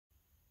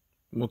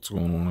What's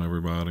going on,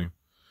 everybody?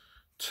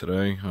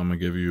 Today I'm gonna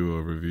give you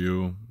a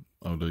review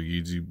of the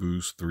Yeezy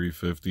Boost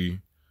 350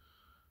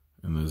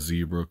 in the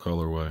zebra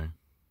colorway.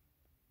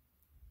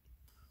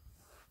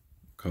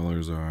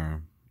 Colors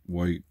are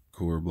white,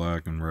 core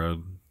black, and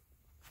red.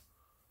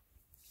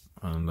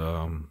 And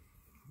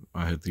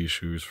I hit these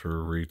shoes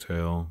for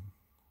retail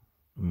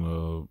in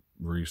the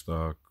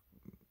restock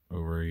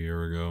over a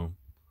year ago,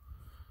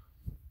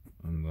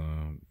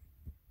 and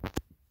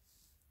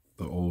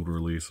the old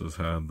releases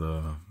had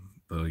the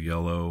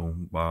yellow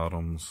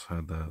bottoms,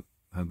 had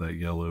that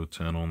yellow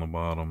tint on the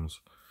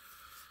bottoms.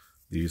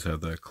 These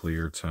had that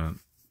clear tint,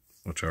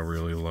 which I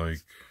really like.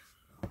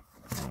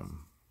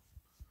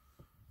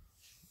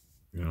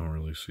 You don't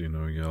really see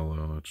no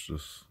yellow. It's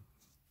just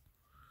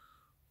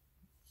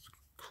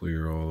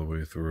clear all the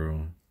way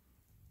through.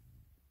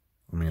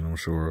 I mean, I'm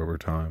sure over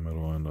time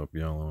it'll end up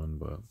yellowing,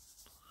 but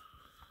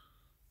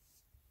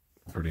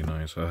pretty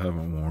nice. I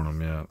haven't worn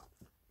them yet.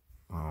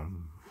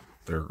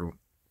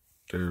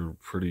 They're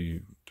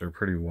pretty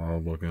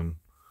wild looking.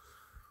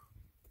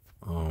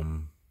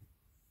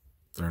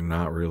 They're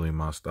not really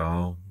my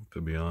style,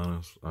 to be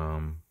honest. I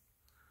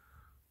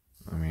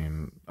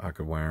mean, I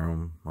could wear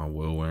them. I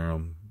will wear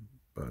them,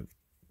 but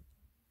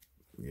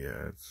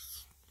yeah,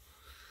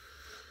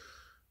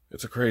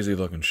 it's a crazy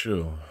looking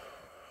shoe.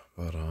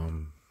 But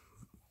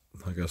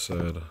like I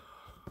said,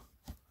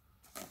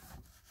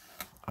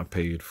 I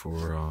paid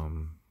for a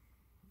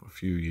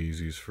few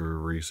Yeezys for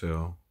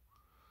resale.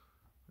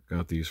 I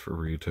got these for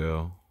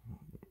retail.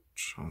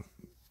 I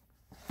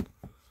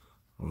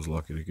was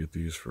lucky to get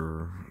these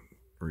for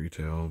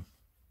retail,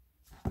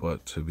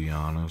 but to be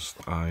honest,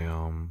 I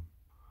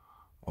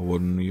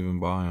wouldn't even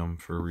buy them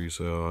for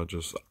resale.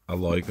 I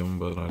like them,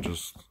 but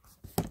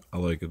I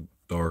like a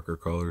darker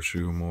color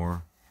shoe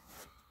more.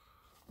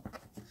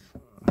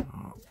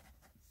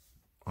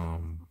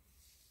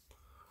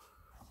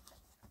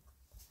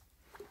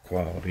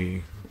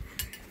 Quality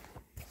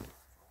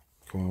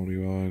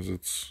wise,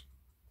 it's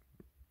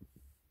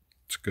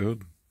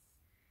good.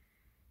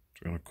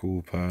 It's got a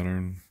cool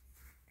pattern,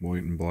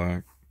 white and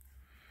black.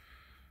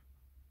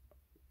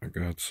 I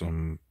got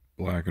some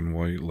black and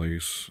white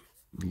laces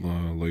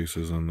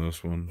in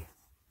this one,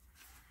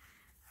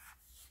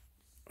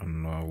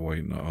 and white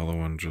in the other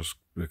one, just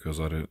because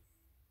I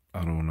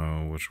don't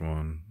know which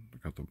one. I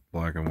got the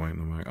black and white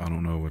in the back. I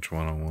don't know which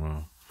one I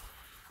want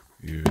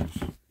to use.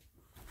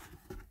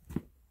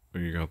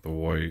 But you got the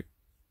white.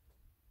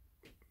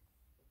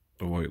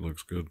 The white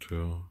looks good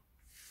too.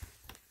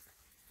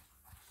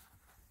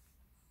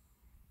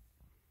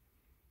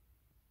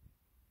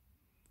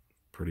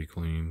 Pretty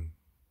clean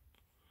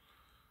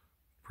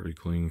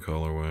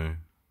colorway.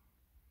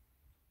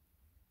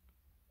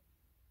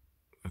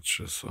 It's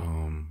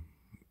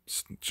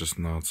just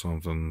not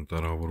something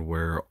that I would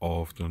wear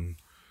often.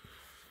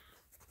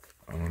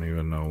 I don't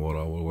even know what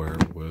I would wear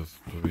it with,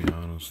 to be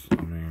honest.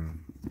 I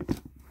mean,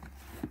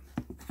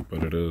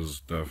 but it is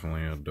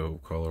definitely a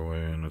dope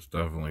colorway, and it's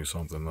definitely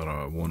something that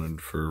I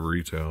wanted for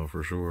retail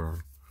for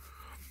sure.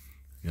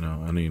 You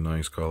know, any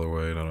nice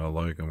colorway that I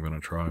like, I'm gonna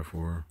try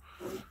for.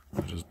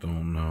 I just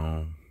don't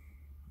know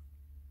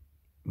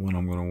when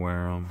I'm gonna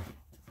wear them,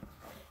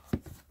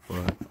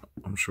 but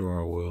I'm sure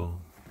I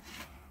will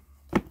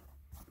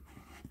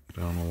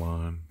down the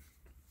line.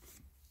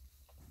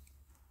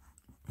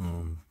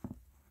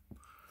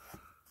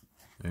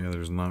 Yeah,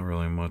 there's not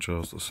really much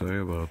else to say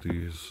about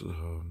these.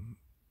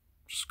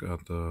 Just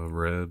got the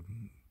red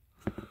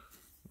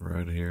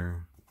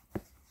here,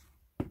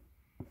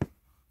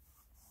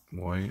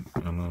 white,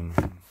 and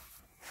then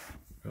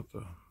got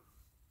the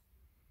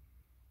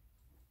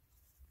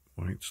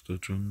white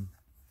stitching,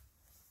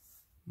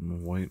 and the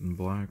white and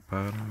black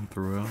pattern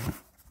throughout.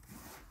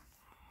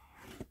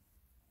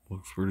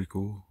 Looks pretty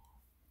cool.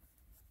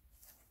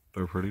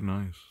 They're pretty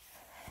nice,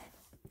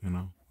 you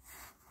know.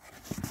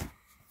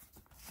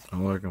 I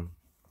like them.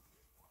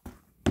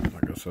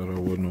 Like I said, I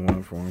wouldn't have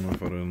went for them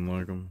if I didn't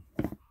like them.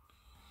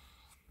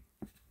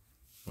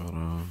 But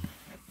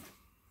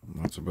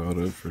that's about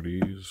it for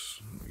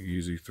these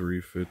Yeezy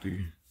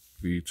 350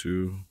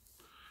 V2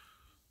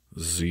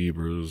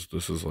 Zebras.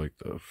 This is like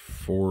the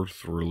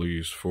fourth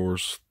release,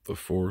 the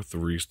fourth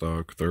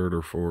restock, third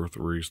or fourth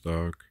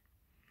restock.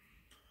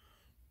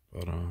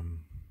 But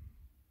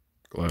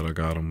glad I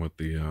got them with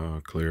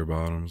the clear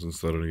bottoms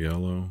instead of the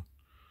yellow.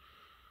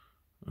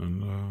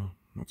 And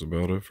that's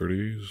about it for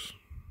these.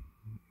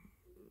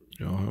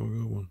 Y'all have a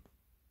good one.